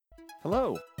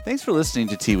Hello. Thanks for listening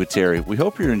to Tea with Terry. We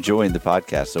hope you're enjoying the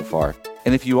podcast so far.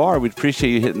 And if you are, we'd appreciate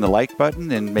you hitting the like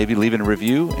button and maybe leaving a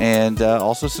review and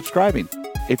also subscribing.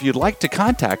 If you'd like to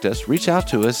contact us, reach out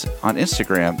to us on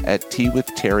Instagram at Tea with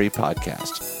Terry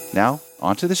Podcast. Now,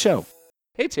 on to the show.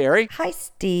 Hey, Terry. Hi,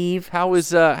 Steve. How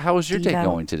was your day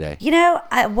going today? You know,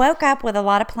 I woke up with a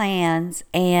lot of plans,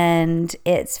 and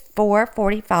it's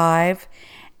 4:45,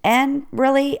 and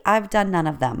really, I've done none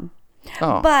of them.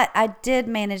 Oh. But I did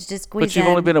manage to squeeze in. But you've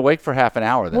only been awake for half an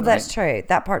hour then, Well, that's true.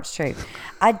 That part's true.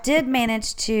 I did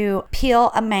manage to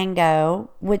peel a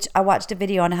mango, which I watched a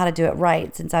video on how to do it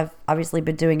right, since I've obviously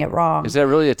been doing it wrong. Is that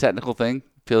really a technical thing?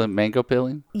 Mango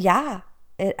peeling? Yeah.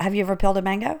 Have you ever peeled a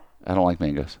mango? I don't like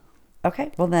mangoes.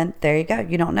 Okay, well then, there you go.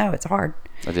 You don't know. It's hard.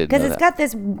 I didn't Because know it's that. got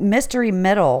this mystery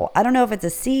middle. I don't know if it's a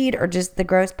seed or just the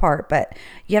gross part, but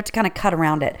you have to kind of cut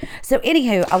around it. So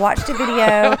anywho, I watched a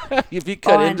video. If you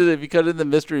cut in the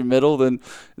mystery middle, then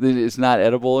it's not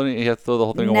edible, and you have to throw the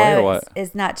whole thing away, or what?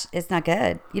 It's not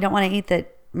good. You don't want to eat the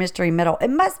mystery middle. It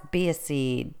must be a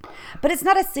seed, but it's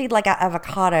not a seed like an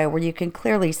avocado where you can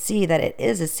clearly see that it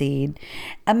is a seed.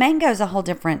 A mango is a whole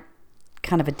different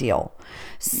kind of a deal.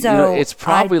 So it's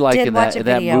probably like in that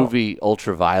video. movie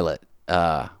Ultraviolet,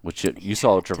 which you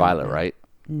saw Ultraviolet, right?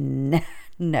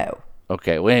 No.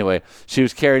 Okay. Well, anyway, she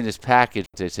was carrying this package.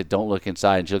 They said, "Don't look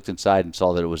inside," and she looked inside and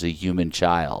saw that it was a human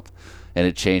child, and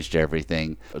it changed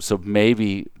everything. So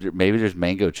maybe there's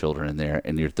mango children in there,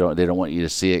 and they don't want you to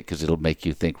see it because it'll make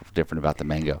you think different about the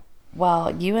mango.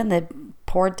 Well, you and the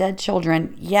poor dead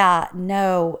children. Yeah,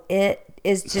 no, it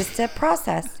is just a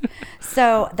process.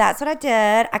 So that's what I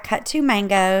did. I cut 2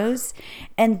 mangoes,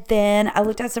 and then I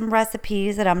looked at some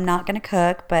recipes that I'm not going to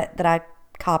cook, but that I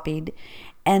copied.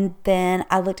 And then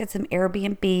I looked at some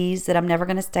Airbnbs that I'm never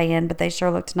going to stay in, but they sure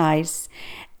looked nice.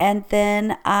 And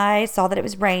then I saw that it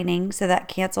was raining, so that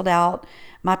canceled out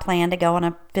my plan to go on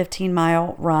a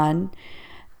 15-mile run.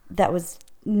 That was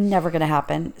never going to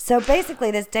happen. So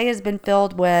basically, this day has been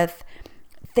filled with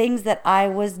things that I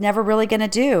was never really going to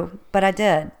do, but I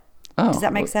did. Oh, Does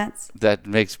that make sense? That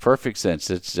makes perfect sense.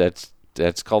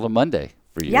 That's called a Monday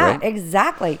for you, Yeah, right?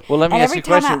 exactly. Well, let me and ask every you a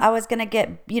question. time I was going to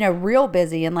get, real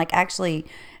busy and like actually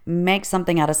make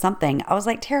something out of something, I was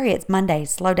like, Terry, it's Monday.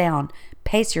 Slow down.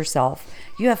 Pace yourself.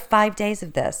 You have 5 days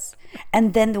of this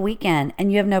and then the weekend,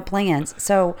 and you have no plans.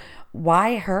 So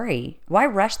why hurry? Why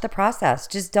rush the process?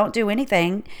 Just don't do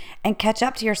anything and catch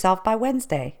up to yourself by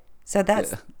Wednesday. So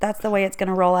that's the way it's going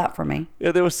to roll out for me.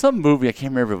 Yeah, there was some movie, I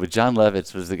can't remember, but John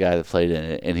Lovitz was the guy that played in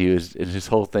it, and his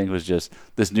whole thing was just,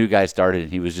 this new guy started,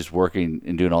 and he was just working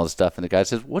and doing all this stuff, and the guy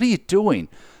says, "What are you doing?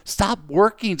 Stop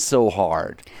working so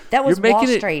hard." That was You're making Wall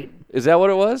it- Street. Is that what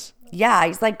it was? Yeah,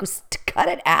 he's like, cut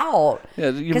it out. Yeah,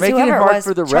 you're 'Cause making it whoever hard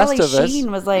for the rest Charlie of us.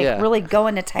 Sheen was like Yeah. really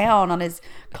going to town on his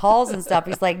calls and stuff.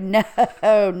 He's like,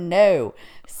 no,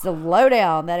 slow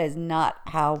down. That is not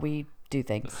how we do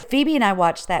things. Phoebe and I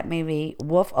watched that movie,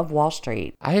 Wolf of Wall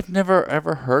Street. I have never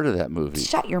ever heard of that movie.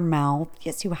 Shut your mouth.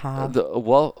 Yes, you have. The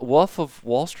Wolf of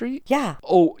Wall Street? Yeah.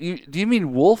 Oh, do you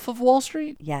mean Wolf of Wall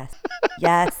Street? Yes.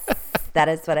 Yes. That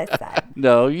is what I said.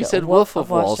 No, you said Wolf Wolf of of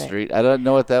Wall Wall Street. Street. I don't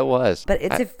know what that was. But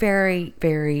it's a very,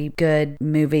 very good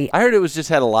movie. I heard it was just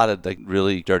had a lot of like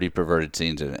really dirty, perverted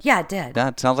scenes in it. Yeah, it did.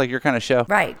 That sounds like your kind of show.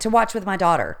 Right. To watch with my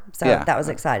daughter. So Yeah. that was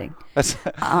exciting.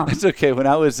 That's okay. When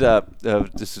I was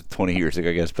this is 20 years ago,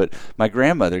 I guess, but my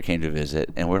grandmother came to visit,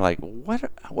 and we're like, what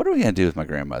are we gonna do with my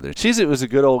grandmother? It was a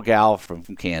good old gal from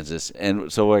Kansas, and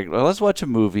so we're like, well, let's watch a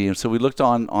movie. And so we looked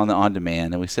on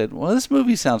demand, and we said, well, this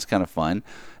movie sounds kind of fun,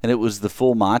 and it was The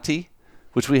Full Monty,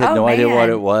 which we had no idea what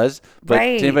it was. But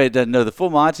Right. to anybody that doesn't know, The Full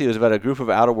Monty was about a group of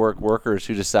out-of-work workers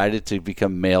who decided to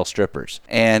become male strippers.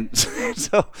 And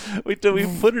so we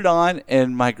put it on,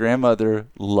 and my grandmother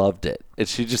loved it. And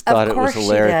she just thought it was course she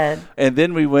hilarious. did. And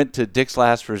then we went to Dick's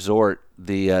Last Resort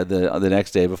the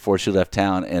next day before she left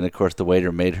town, and of course the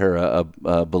waiter made her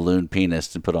a balloon penis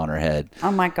to put on her head. Oh,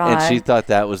 my God. And she thought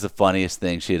that was the funniest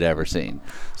thing she had ever seen.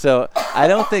 So I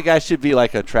don't think I should be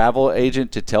like a travel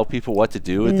agent to tell people what to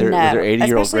do with their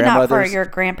 80-year-old especially not for grandmothers. your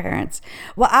grandparents.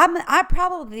 Well, I'm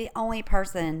probably the only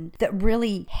person that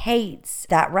really hates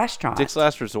that restaurant. Dick's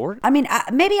Last Resort? I mean,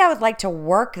 maybe I would like to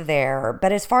work there,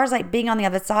 but as far as like being on the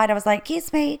other side, I was like,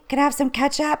 "Excuse me, can I have some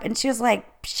ketchup?" And she was like,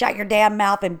 "Shut your damn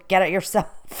mouth and get it yourself."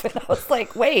 And I was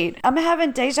like, "Wait, I'm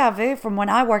having deja vu from when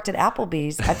I worked at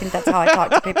Applebee's." I think that's how I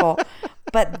talk to people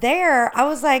But there, I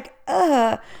was like,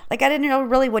 ugh. Like, I didn't know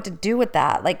really what to do with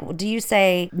that. Like, do you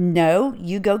say, no,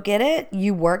 you go get it?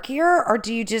 You work here? Or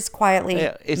do you just quietly,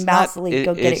 mousily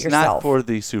go get it yourself? It's not for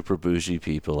the super bougie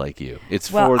people like you.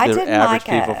 It's Well, for I the didn't average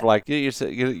like people. it. For like, get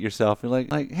it yourself. And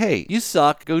like, hey, you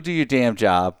suck. Go do your damn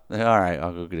job. All right,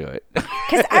 I'll go do it.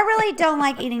 Because I really don't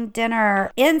like eating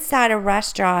dinner inside a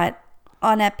restaurant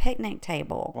on a picnic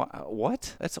table.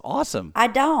 What? That's awesome. I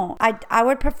don't. I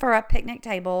would prefer a picnic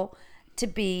table to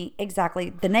be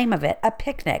exactly the name of it, a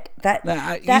picnic. That means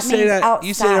outside.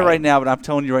 You say that right now, but I'm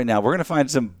telling you right now, we're gonna find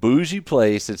some bougie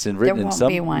place that's written in won't some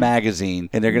be one. magazine,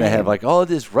 and they're gonna have like, oh,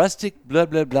 this rustic blah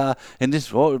blah blah, and this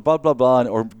blah blah blah, and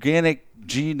organic.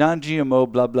 Non-GMO,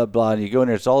 blah blah blah, and you go in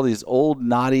there. It's all these old,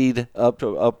 knotted up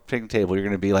picnic table. You're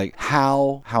gonna be like,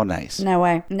 how nice? No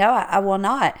way. No, I will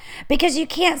not, because you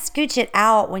can't scooch it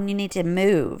out when you need to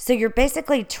move. So you're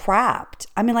basically trapped.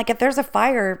 I mean, like if there's a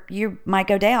fire, you might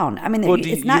go down. I mean,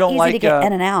 it's not easy to get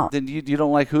in and out. Then you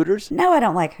don't like Hooters? No, I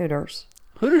don't like Hooters.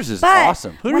 Hooters is But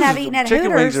awesome. when I've eaten at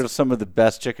chicken wings Hooters- are some of the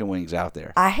best chicken wings out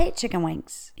there. I hate chicken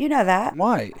wings. You know that.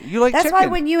 Why? You like That's chicken? why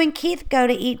when you and Keith go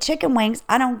to eat chicken wings,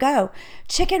 I don't go.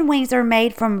 Chicken wings are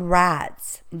made from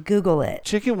rats. Google it.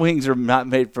 Chicken wings are not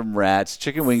made from rats.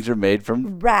 Chicken wings are made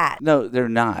from Rat. No, they're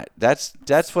not. That's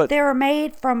what. They were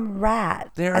made from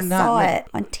rats. They are I not saw made- it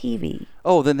on TV.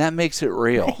 Oh, then that makes it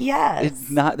real. Yes. It's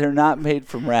not. They're not made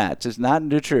from rats. It's not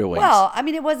Nutria wings. Well, I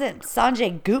mean, it wasn't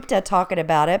Sanjay Gupta talking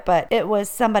about it, but it was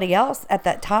somebody else at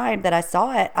that time that I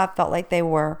saw it. I felt like they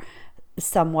were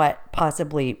somewhat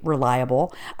possibly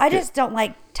reliable. I just don't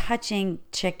like touching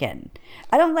chicken.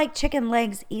 I don't like chicken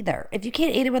legs either. If you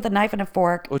can't eat it with a knife and a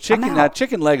fork, well, I'm out.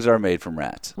 chicken legs are made from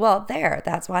rats. Well,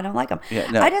 that's why I don't like them. Yeah,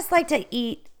 no. I just like to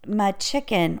eat my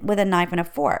chicken with a knife and a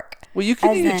fork. Well, you can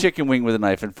As eat a in- chicken wing with a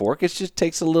knife and fork. It just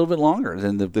takes a little bit longer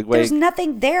than the way. There's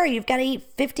nothing there. You've got to eat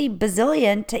 50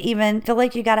 bazillion to even feel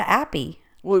like you got an appy.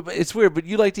 Well, it's weird, but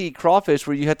you like to eat crawfish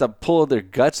where you have to pull their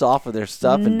guts off of their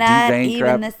stuff and Not devein even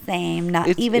crap. the same. Not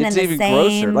It's even in the even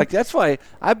same. grosser. Like that's why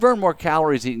I burn more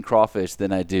calories eating crawfish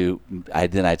than I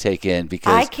take in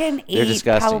because I can they're eat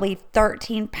disgusting. probably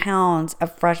 13 pounds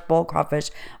of fresh bull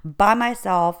crawfish by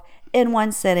myself in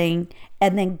one sitting,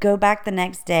 and then go back the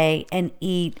next day and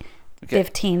eat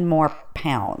 15 more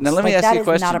pounds. Now let me ask that you a is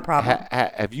question. Not a problem.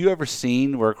 Have you ever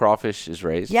seen where crawfish is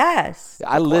raised? Yes.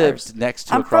 I of lived course. next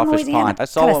to I'm a from crawfish Louisiana. pond. I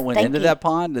saw Gotta what went thank into you. that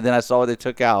pond, and then I saw what they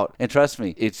took out. And trust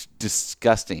me, it's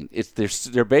disgusting.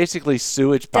 They're basically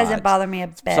sewage ponds. Doesn't bother me a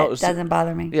bit. Doesn't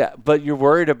bother me. Yeah, but you're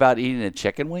worried about eating a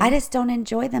chicken wing? I just don't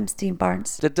enjoy them, Steve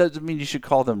Barnes. That doesn't mean you should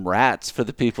call them rats for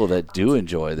the people that do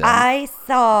enjoy them. I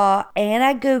saw and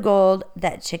I Googled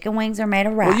that chicken wings are made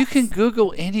of rats. Well, you can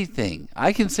Google anything.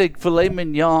 I can say filet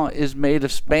mignon is made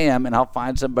of spam, and I'll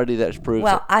find somebody that proves it.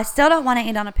 Well, I still don't want to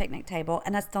eat on a picnic table,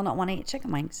 and I still don't want to eat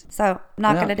chicken wings. So I'm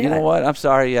not going to do it. You know what? I'm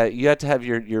sorry. You have to have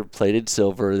your plated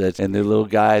silver and the little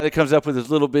guy that comes up with his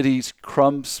little bitty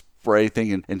crumb spray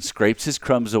thing and scrapes his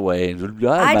crumbs away. And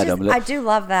I do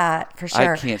love that for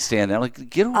sure. I can't stand that. I'm like,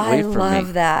 get away I from me.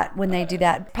 love that when they do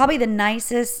that. Probably the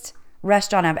nicest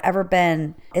restaurant I've ever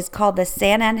been is called the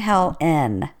San Angel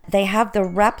Inn. They have the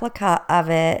replica of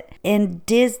it in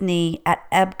Disney at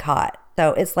Epcot.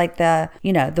 So it's like the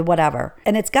whatever.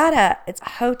 And it's a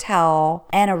hotel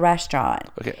and a restaurant.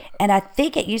 Okay. And I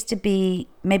think it used to be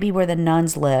maybe where the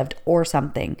nuns lived or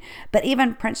something. But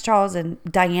even Prince Charles and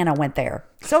Diana went there.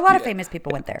 So a lot of famous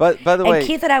people went there. But by the way,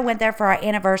 Keith and I went there for our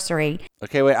anniversary.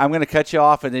 Okay, wait. I'm going to cut you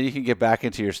off, and then you can get back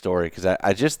into your story because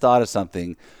I just thought of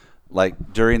something.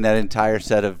 Like during that entire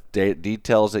set of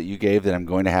details that you gave that I'm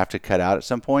going to have to cut out at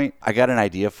some point, I got an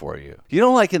idea for you. You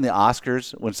know, like in the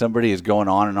Oscars when somebody is going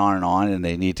on and on and on and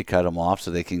they need to cut them off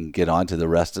so they can get on to the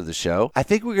rest of the show? I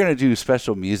think we're going to do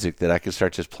special music that I can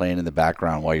start just playing in the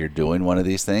background while you're doing one of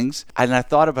these things. And I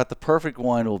thought about the perfect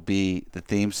one will be the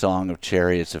theme song of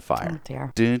Chariots of Fire. Oh,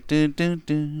 dear. Dun, dun, dun,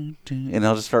 dun, dun. And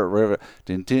I'll just start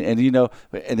dun, dun,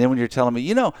 and then when you're telling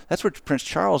me, that's what Prince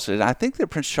Charles did. I think that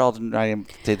Prince Charles and I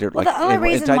did it the only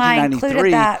reason why I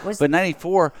included that was... But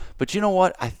 94. But you know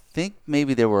what? I think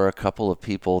maybe there were a couple of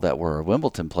people that were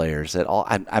Wimbledon players that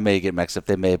I may get mixed up.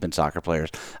 They may have been soccer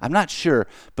players. I'm not sure.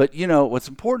 But, what's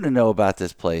important to know about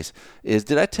this place is,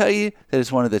 did I tell you that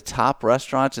it's one of the top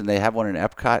restaurants and they have one in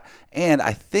Epcot? And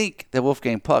I think that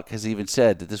Wolfgang Puck has even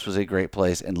said that this was a great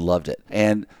place and loved it.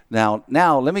 And now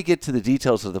let me get to the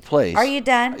details of the place. Are you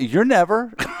done? You're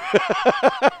never.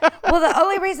 Well, the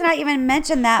only reason I even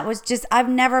mentioned that was just I've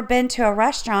never been to a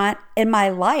restaurant in my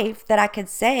life that I could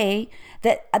say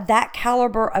that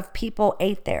caliber of people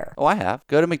ate there. Oh, I have.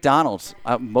 Go to McDonald's.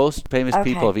 Most famous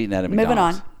people have eaten at a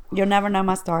McDonald's. Moving on. You'll never know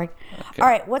my story. All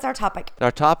right, what's our topic?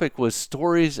 Our topic was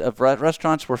stories of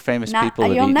restaurants where famous people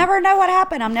have You'll eaten. never know what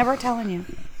happened. I'm never telling you.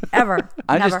 Ever.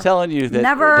 I'm Never. just telling you that.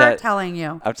 Never telling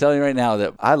you. I'm telling you right now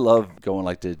that I love going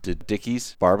like to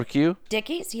Dickey's barbecue.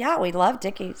 Dickey's? Yeah, we love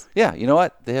Dickey's. Yeah, you know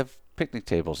what? They have picnic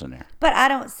tables in there. But I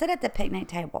don't sit at the picnic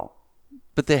table.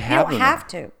 But they You have don't them have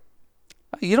to.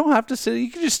 You don't have to sit. You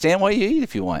can just stand while you eat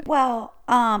if you want. Well,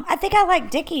 I think I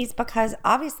like Dickey's because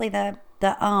obviously the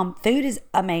food is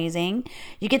amazing.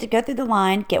 You get to go through the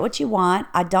line, get what you want.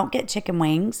 I don't get chicken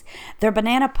wings. Their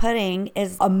banana pudding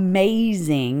is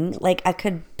amazing. Like I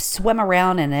could swim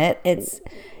around in it. It's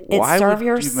Why serve would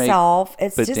you make yourself.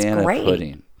 It's just banana great.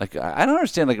 pudding? Like I don't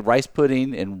understand. Like rice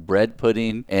pudding and bread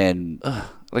pudding and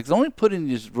like the only pudding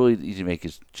is really easy to make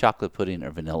is chocolate pudding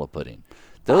or vanilla pudding.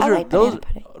 Those I are like those. banana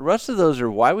pudding. The rest of those are.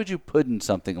 Why would you put in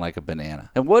something like a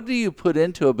banana? And what do you put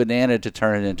into a banana to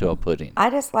turn it into a pudding? I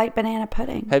just like banana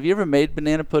pudding. Have you ever made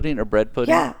banana pudding or bread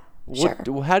pudding? Yeah, sure.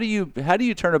 How do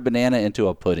you turn a banana into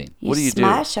a pudding? You What do you do?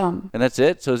 smash 'em. And that's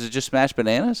it. So is it just smashed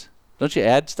bananas? Don't you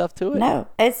add stuff to it? No,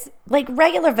 it's like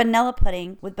regular vanilla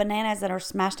pudding with bananas that are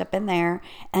smashed up in there,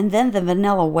 and then the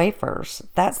vanilla wafers.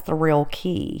 That's the real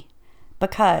key.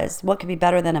 Because what could be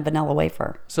better than a vanilla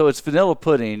wafer? So it's vanilla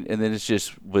pudding, and then it's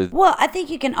just with. Well, I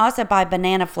think you can also buy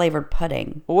banana flavored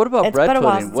pudding. Well, what about It's bread been a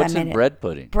while pudding? since What's I in made it. bread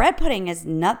pudding? Bread pudding is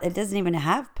not. It doesn't even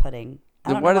have pudding. I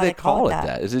Then don't why know do they call it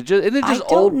that? Is it just? Isn't it I just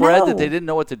don't old bread that know. they didn't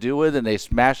know what to do with, and they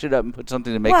smash it up and put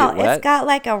something to make Well, it wet? it's got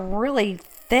like a really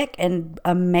thick and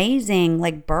amazing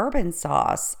like bourbon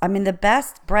sauce. I mean, the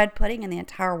best bread pudding in the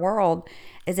entire world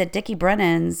is at Dickie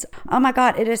Brennan's. Oh my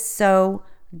God, it is so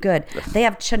good. They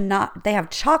have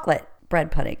chocolate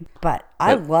bread pudding, but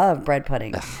I love bread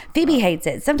pudding. Phoebe hates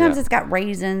it. Sometimes it's got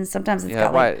raisins. Sometimes it's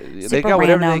got like super they got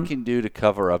whatever random. they can do to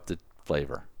cover up the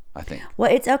flavor. I think. Well,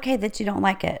 it's okay that you don't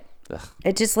like it. Ugh.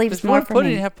 It just leaves If you more want for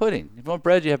pudding, me. you have pudding. If you want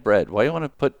bread, you have bread. Why do you want to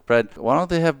put bread? Why don't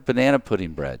they have banana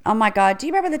pudding bread? Oh my God. Do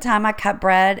you remember the time I cut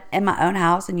bread in my own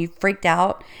house and you freaked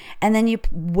out? And then you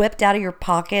whipped out of your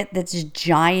pocket this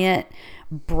giant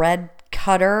bread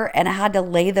cutter and I had to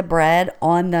lay the bread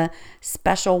on the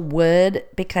special wood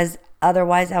because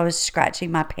otherwise I was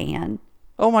scratching my pan.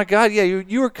 Oh my God! Yeah,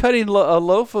 you were cutting a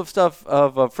loaf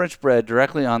of French bread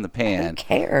directly on the Who pan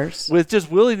cares? with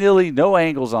just willy nilly, no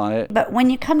angles on it. But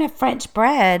when you come to French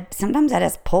bread, sometimes I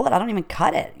just pull it. I don't even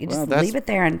cut it. You just leave it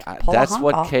there and pull That's a hunk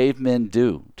what off. cavemen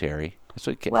do, Terry. That's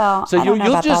what Well, so I don't know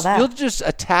you'll about all just that. you'll just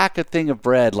attack a thing of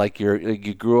bread like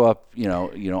you grew up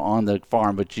on the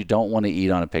farm, but you don't want to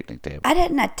eat on a picnic table. I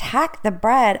didn't attack the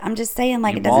bread. I'm just saying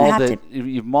like You it doesn't mauled have it. to.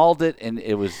 You mauled it, and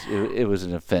it was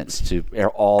an offense to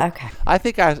all. Okay. I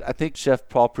think Chef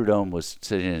Paul Prudhomme was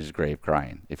sitting in his grave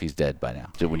crying if he's dead by now.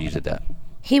 When you did that,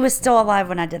 He was still alive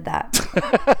when I did that.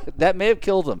 that may have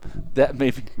killed him. That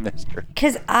may be a mystery.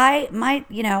 Cause I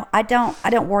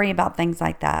don't worry about things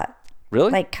like that. Really?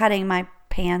 Like cutting my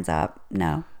pans up.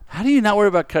 No. How do you not worry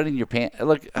about cutting your pan?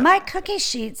 Look, My cookie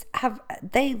sheets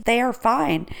they are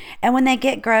fine. And when they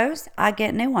get gross, I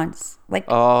get new ones. Like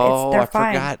they're I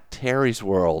fine. forgot Terry's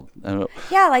World.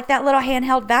 Yeah, like that little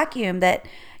handheld vacuum that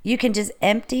you can just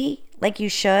empty like you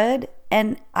should.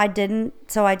 And I didn't,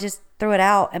 so I just threw it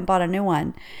out and bought a new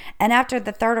one. And after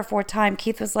the third or fourth time,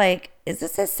 Keith was like, "Is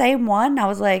this the same one?" I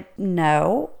was like,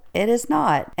 "No, it is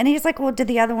not." And he's like, "Well, did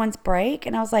the other ones break?"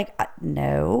 And I was like,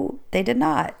 "No, they did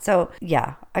not." So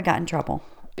yeah, I got in trouble.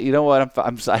 You know what?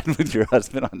 I'm siding with your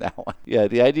husband on that one. Yeah,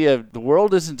 the idea of the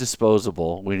world isn't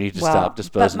disposable. We need to stop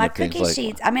disposing but my of things cookie like.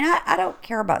 sheets, I mean, I don't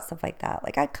care about stuff like that.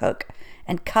 Like I cook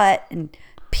and cut and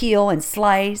peel and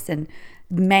slice and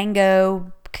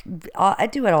mango. I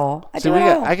do it all.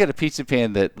 I got a pizza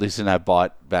pan that Lisa and I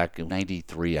bought back in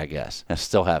 '93, I guess. I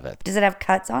still have it. Does it have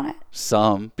cuts on it?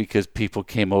 Some because people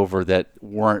came over that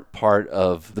weren't part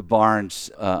of the Barnes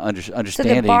understanding. So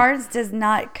the Barnes does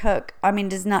not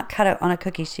cut it on a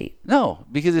cookie sheet. No,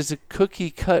 because it's a cookie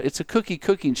cut. It's a cookie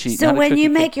cooking sheet. So not a when cookie you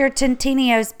make your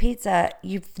Tantino's pizza,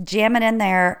 you jam it in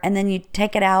there and then you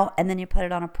take it out and then you put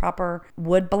it on a proper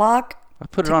wood block. I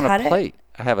put it to on a cut it? plate.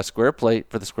 I have a square plate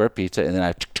for the square pizza, and then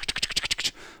I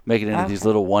make it into these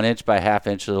little 1 inch by half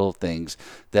inch little things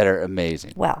that are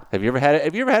amazing. Well. have you ever had it?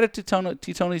 Have you ever had a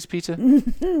Titone's pizza?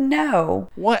 No.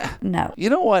 What? No. You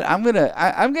know what? I'm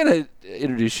gonna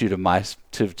introduce you to my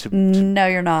to. No,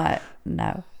 you're not.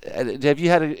 No. Have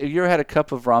you ever had a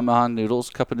cup of ramen noodles?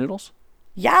 Cup of noodles?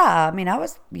 Yeah, I mean, I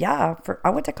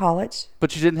went to college.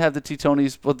 But you didn't have the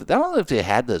Titone's. Well, I don't know if they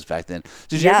had those back then.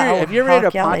 Yeah, Have you ever ate a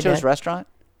heck yeah, they Pancho's did. restaurant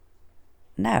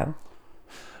No.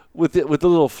 with the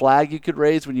little flag you could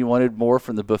raise when you wanted more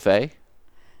from the buffet?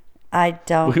 I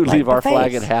don't. We would like leave our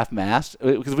flag buffets. at half mast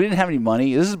because we didn't have any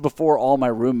money. This is before all my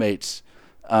roommates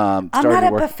I'm started not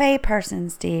a work- buffet person,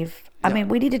 Steve. I mean,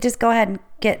 we need to just go ahead and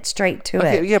get straight to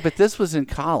Okay, it. yeah, but this was in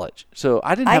college, so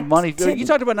I didn't I have money. You didn't-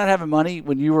 talked about not having money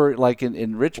when you were like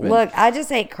in Richmond. Look, I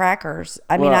just ate crackers.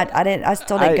 I mean, Well, I didn't. I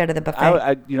still didn't go to the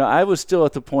buffet. I was still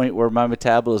at the point where my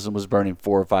metabolism was burning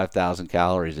 4,000 or 5,000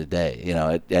 calories a day.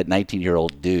 At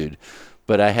 19-year-old dude,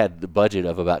 but I had the budget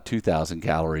of about 2,000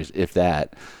 calories, if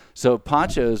that. So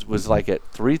Poncho's was like at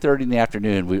 3:30 in the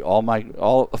afternoon. My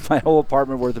whole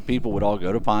apartment worth of people would all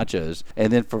go to Poncho's,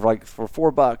 and then for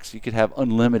 $4 you could have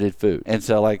unlimited food. And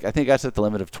so I think I set the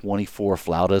limit of 24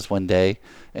 flautas one day,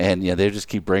 and they just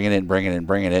keep bringing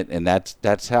it, and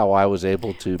that's how I was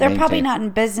able to. They're maintain. probably not in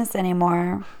business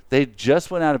anymore. They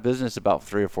just went out of business about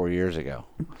 3 or 4 years ago.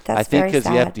 That's I think very because the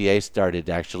sad. FDA started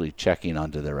actually checking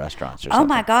onto their restaurants or Oh something.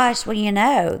 my gosh.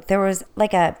 Well, there was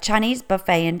like a Chinese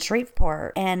buffet in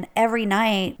Shreveport, and every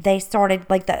night they started,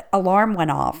 like, the alarm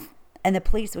went off and the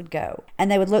police would go and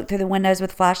they would look through the windows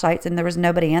with flashlights and there was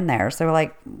nobody in there. So we're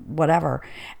like, whatever.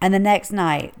 And the next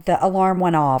night the alarm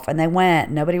went off and they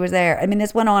went, nobody was there. I mean,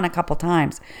 this went on a couple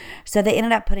times. So they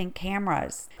ended up putting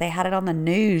cameras. They had it on the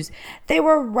news. They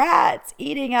were rats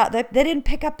eating out. They didn't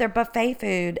pick up their buffet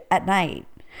food at night.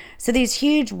 So these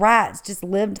huge rats just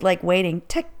lived like waiting,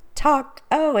 tick tock.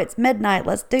 Oh, it's midnight.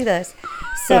 Let's do this.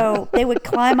 So they would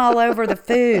climb all over the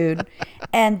food,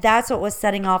 and that's what was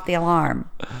setting off the alarm.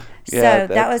 Yeah,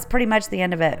 So that was pretty much the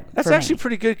end of it. That's for actually me.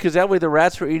 pretty good because that way the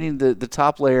rats were eating the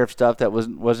top layer of stuff that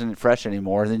wasn't fresh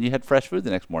anymore, and then you had fresh food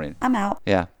the next morning. I'm out.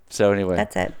 Yeah. So anyway,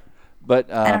 That's it.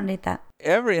 But I don't need that.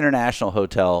 every international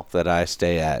hotel that I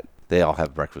stay at, they all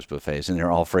have breakfast buffets, and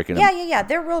they're all freaking. Yeah.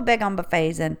 They're real big on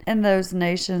buffets in those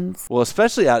nations. Well,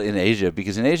 especially out in Asia,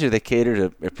 because in Asia they cater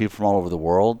to people from all over the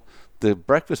world. The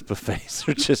breakfast buffets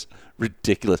are just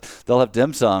ridiculous. They'll have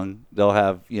dim sum. They'll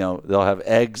have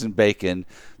eggs and bacon.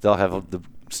 They'll have the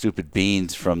stupid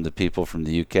beans from the people from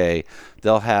the UK.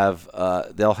 They'll have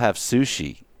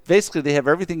sushi. Basically, they have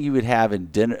everything you would have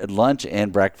in dinner, lunch,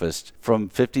 and breakfast from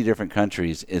 50 different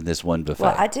countries in this one buffet.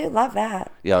 Well, I do love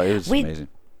that. Yeah, it was amazing.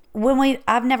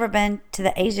 I've never been to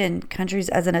the Asian countries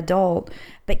as an adult,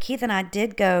 but Keith and I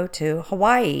did go to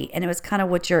Hawaii, and it was kind of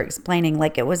what you're explaining.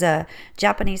 Like, it was a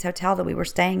Japanese hotel that we were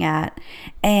staying at,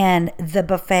 and the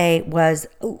buffet was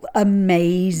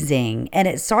amazing. And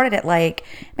it started at like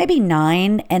maybe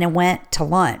 9 and it went to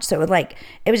lunch. So it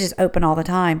was just open all the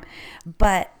time.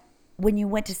 But when you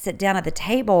went to sit down at the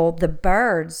table, the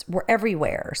birds were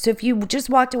everywhere. So if you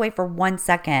just walked away for 1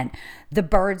 second, the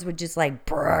birds would just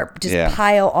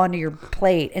pile onto your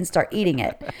plate and start eating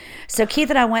it. So Keith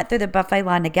and I went through the buffet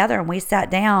line together, and we sat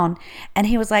down, and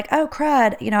he was like, oh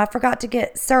crud, I forgot to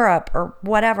get syrup or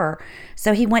whatever.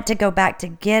 So he went to go back to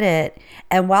get it.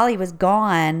 And while he was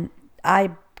gone,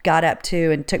 I got up too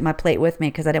and took my plate with me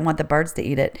because I didn't want the birds to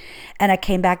eat it. And I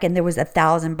came back and there was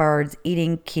 1,000 birds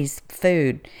eating Keith's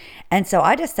food. And so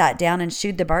I just sat down and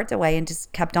shooed the birds away and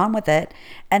just kept on with it.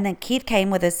 And then Keith came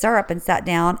with his syrup and sat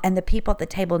down, and the people at the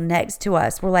table next to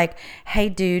us were like, hey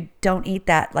dude, don't eat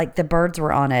that. Like, the birds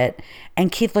were on it. And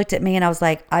Keith looked at me and I was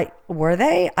like, were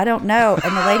they? I don't know.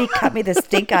 And the lady cut me the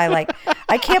stink eye. Like,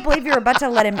 I can't believe you're about to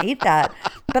let him eat that.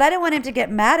 But I didn't want him to get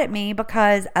mad at me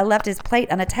because I left his plate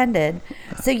unattended.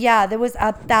 So yeah, there was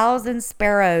 1,000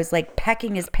 sparrows like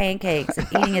pecking his pancakes and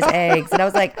eating his eggs. And I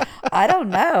was like, I don't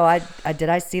know. Did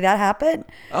I see that happen?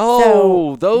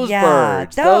 Oh, those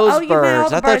birds. Those you meant all birds.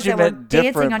 the I birds thought you that were meant dancing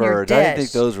different on your birds. I didn't dish.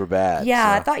 think those were bad.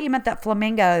 Yeah, so. I thought you meant that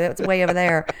flamingo that was way over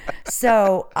there.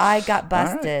 So I got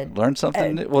busted. Right. Learn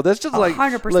something new. Well, that's just like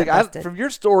 100% busted. From your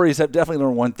stories, I've definitely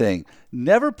learned one thing.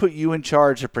 Never put you in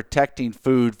charge of protecting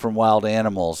food from wild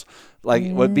animals. Like,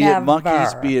 be it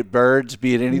monkeys, be it birds,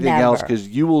 be it anything else, because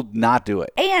you will not do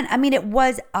it. And I mean, it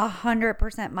was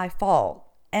 100% my fault.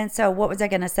 And so what was I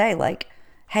going to say? Like,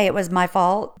 hey, it was my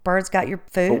fault. Birds got your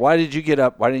food. But why did you get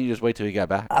up? Why didn't you just wait till you got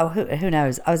back? Oh, who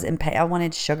knows? I was I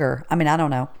wanted sugar. I mean, I don't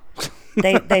know.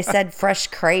 They said fresh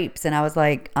crepes, and I was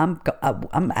like, I'm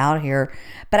out here.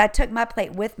 But I took my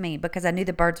plate with me because I knew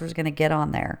the birds was going to get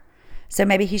on there. So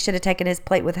maybe he should have taken his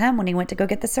plate with him when he went to go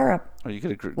get the syrup. Or you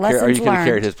could have Lessons carried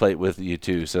learned. his plate with you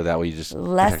too, so that way you just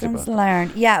Lessons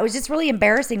learned. Yeah, it was just really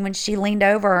embarrassing when she leaned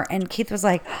over and Keith was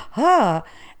like, huh.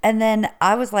 And then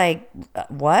I was like,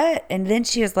 what? And then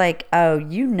she was like, oh,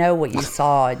 you know what you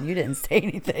saw and you didn't say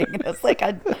anything. And I was like,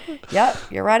 yep,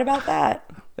 you're right about that.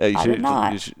 I did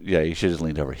not. You should have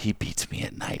leaned over. He beats me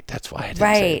at night. That's why I didn't say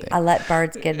Right. anything. I let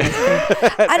birds get in his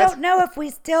food. I don't know if we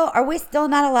still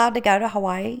not allowed to go to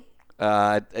Hawaii?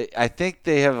 I think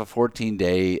they have a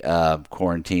 14-day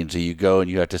quarantine, so you go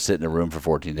and you have to sit in a room for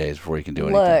 14 days before you can do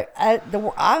anything.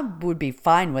 Look, I would be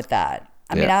fine with that.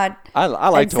 I mean, I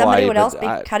like and somebody Hawaii, would else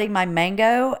but be cutting my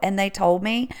mango, and they told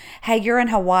me, "Hey, you're in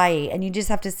Hawaii, and you just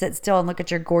have to sit still and look at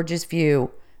your gorgeous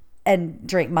view, and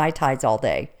drink Mai Tais all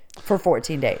day for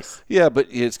 14 days." yeah, but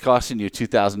it's costing you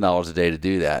 $2,000 a day to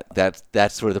do that.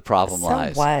 That's where the problem So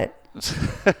lies. what?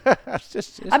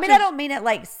 I mean, I don't mean it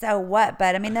like so what,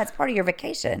 but I mean that's part of your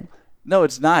vacation. No,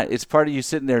 it's not. It's part of you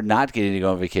sitting there not getting to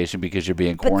go on vacation because you're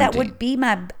being But quarantined. that would be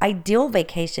my ideal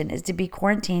vacation, is to be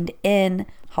quarantined in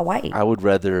Hawaii. I would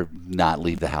rather not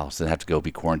leave the house than have to go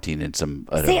be quarantined in some.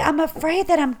 I don't See, know. I'm afraid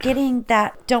that I'm getting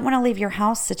that don't want to leave your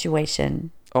house situation.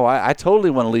 Oh, I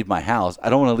totally want to leave my house. I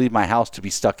don't want to leave my house to be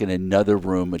stuck in another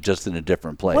room, just in a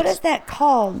different place. What is that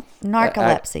called?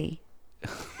 Narcolepsy.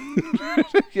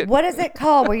 What is it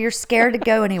called where you're scared to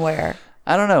go anywhere?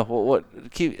 I don't know.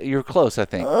 You're close, I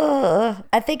think.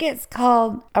 I think it's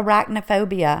called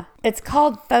arachnophobia. It's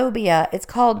called phobia. It's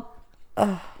called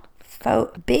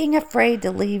being afraid to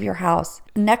leave your house.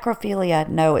 Necrophilia.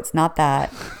 No, it's not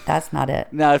that. That's not it.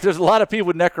 Now, if there's a lot of people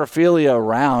with necrophilia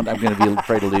around, I'm going to be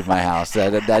afraid to leave my house.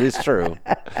 That is true.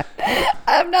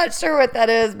 I'm not sure what that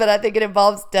is, but I think it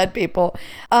involves dead people.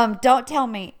 Don't tell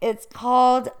me. It's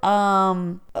called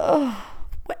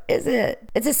what is it?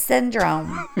 It's a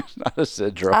syndrome. It's not a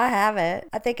syndrome. I have it.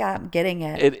 I think I'm getting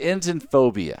it. It ends in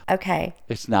phobia. Okay.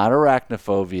 It's not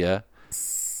arachnophobia.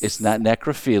 It's not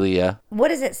necrophilia. What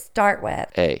does it start with?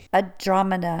 A.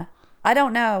 Andromeda. I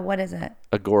don't know. What is it?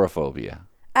 Agoraphobia.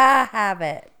 I have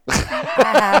it.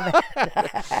 I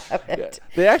have it.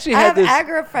 They actually I had have this.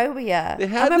 agoraphobia. They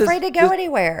had I'm this- afraid to go this-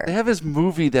 anywhere. They have this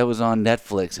movie that was on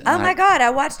Netflix. And Oh my God,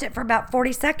 I watched it for about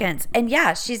 40 seconds. And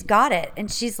yeah, she's got it.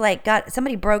 And she's like,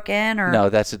 somebody broke in or. No,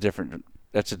 that's a different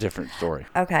story.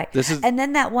 Okay. This is- And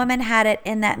then that woman had it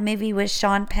in that movie with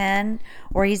Sean Penn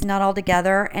where he's not all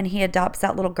together and he adopts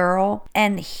that little girl.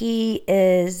 And he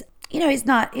is, he's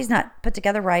not put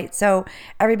together right. So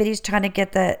everybody's trying to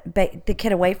get the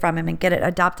kid away from him and get it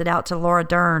adopted out to Laura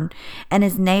Dern. And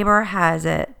his neighbor has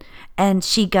it. And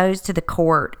she goes to the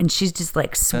court and she's just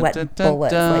like sweating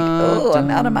bullets. Like, oh, I'm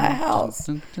out of my house.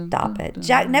 Stop it.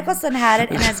 Jack Nicholson had it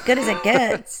and as good as it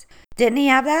gets. Didn't he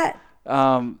have that?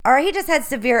 Or he just had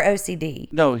severe OCD.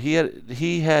 No, he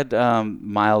had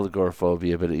mild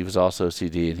agoraphobia, but he was also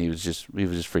OCD, and he was just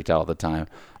freaked out all the time.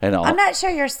 And I'm not sure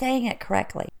you're saying it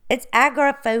correctly. It's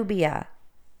agoraphobia.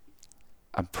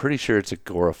 I'm pretty sure it's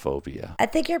agoraphobia. I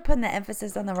think you're putting the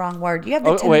emphasis on the wrong word. You have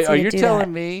the tendency Wait, are to you do telling that.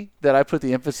 me that I put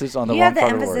the emphasis on the You wrong have the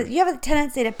part of the emphasis. word? You have a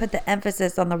tendency to put the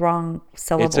emphasis on the wrong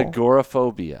syllable. It's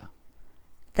agoraphobia.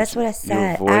 That's what I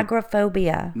said. avoid-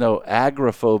 Agoraphobia. No,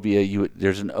 agoraphobia.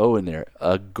 There's an O in there.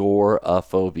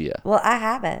 Agoraphobia. Well, I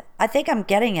have it. I think I'm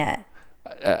getting it.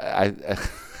 I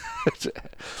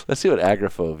let's see what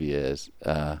agoraphobia is.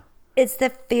 It's the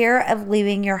fear of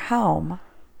leaving your home.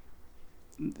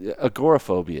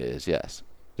 Agoraphobia is, yes.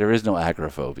 There is no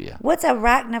agoraphobia. What's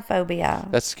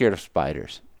arachnophobia? That's scared of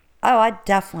spiders. Oh, I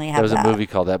definitely have There was that. a movie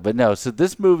called that. But no, so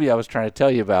this movie I was trying to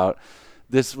tell you about,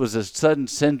 this was a sudden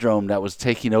syndrome that was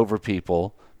taking over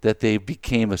people, that they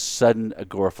became a sudden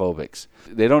agoraphobics.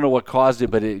 They don't know what caused it,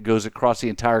 but it goes across the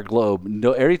entire globe.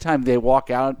 No, every time they walk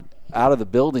out of the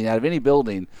building, out of any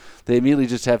building, they immediately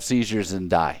just have seizures and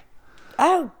die.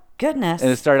 Oh, goodness.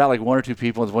 And it started out like one or two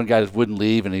people, and one guy just wouldn't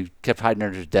leave, and he kept hiding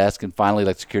under his desk. And finally,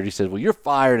 like security said, "Well, you're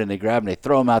fired," and they grab him, and they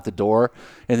throw him out the door.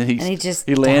 And then he just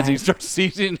lands, and he died. starts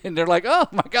seizing, and they're like, "Oh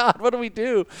my God, what do we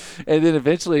do?" And then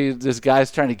eventually, this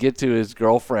guy's trying to get to his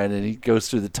girlfriend, and he goes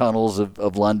through the tunnels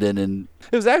of London, and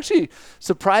it was actually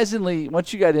surprisingly,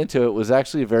 once you got into it, it was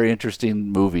actually a very interesting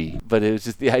movie. But it was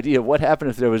just the idea of what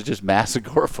happened if there was just mass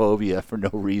agoraphobia for no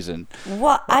reason.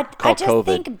 Well, I called just COVID.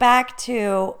 think back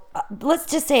to, let's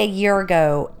just say a year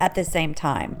ago at the same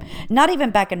time. Not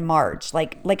even back in March,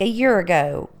 like a year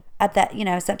ago at that,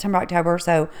 September, October.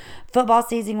 So football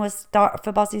season was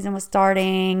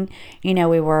starting.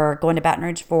 We were going to Baton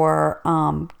Rouge for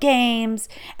games,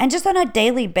 and just on a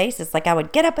daily basis, like I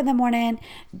would get up in the morning,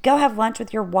 go have lunch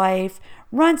with your wife,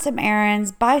 run some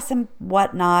errands, buy some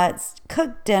whatnots,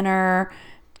 cook dinner,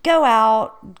 go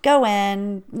out, go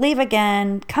in, leave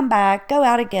again, come back, go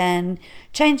out again,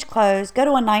 change clothes, go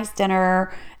to a nice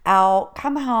dinner out,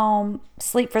 come home,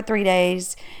 sleep for 3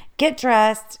 days, get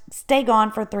dressed, stay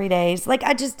gone for 3 days. Like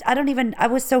I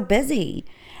was so busy.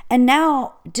 And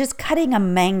now just cutting a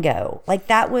mango, like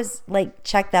that was like,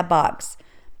 check that box.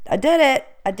 I did it.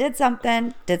 I did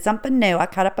something new. I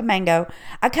cut up a mango.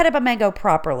 I cut up a mango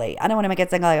properly. I don't want to make it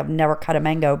sound like I've never cut a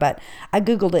mango, but I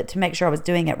Googled it to make sure I was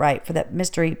doing it right for that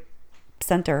mystery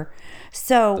center.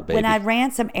 So when I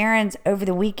ran some errands over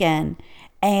the weekend,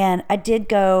 And I did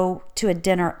go to a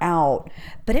dinner out,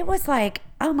 but it was like,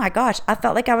 oh my gosh, I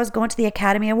felt like I was going to the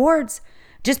Academy Awards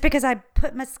just because I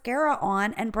put mascara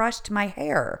on and brushed my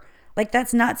hair. Like,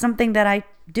 that's not something that I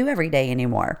do every day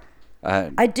anymore.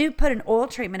 I do put an oil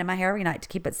treatment in my hair every night to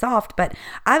keep it soft, but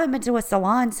I haven't been to a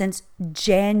salon since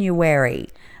January.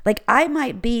 Like, I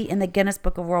might be in the Guinness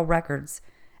Book of World Records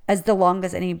as the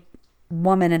longest any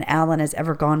woman in Allen has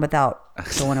ever gone without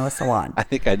going to a salon. I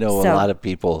think I know a lot of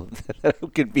people who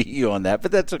can beat you on that,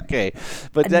 but that's okay.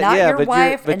 But not your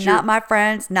wife, and not my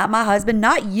friends, not my husband,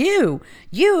 not you.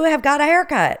 You have got a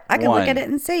haircut. I can look at it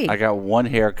and see. I got one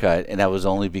haircut, and that was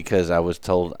only because I was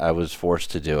told I was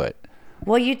forced to do it.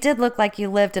 Well, you did look like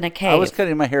you lived in a cave. I was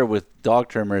cutting my hair with dog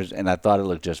trimmers, and I thought it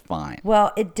looked just fine.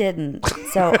 Well, it didn't.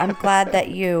 So I'm glad that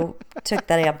you took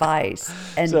that advice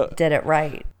and did it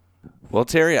right. Well,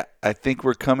 Terry, I think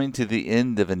we're coming to the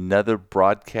end of another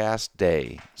broadcast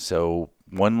day. So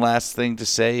one last thing to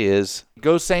say is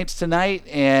go Saints tonight.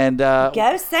 And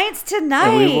go Saints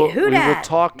tonight. We will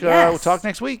talk, we'll talk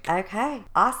next week. Okay.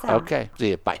 Awesome. Okay.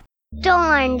 See you. Bye.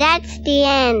 Darn, that's the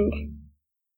end.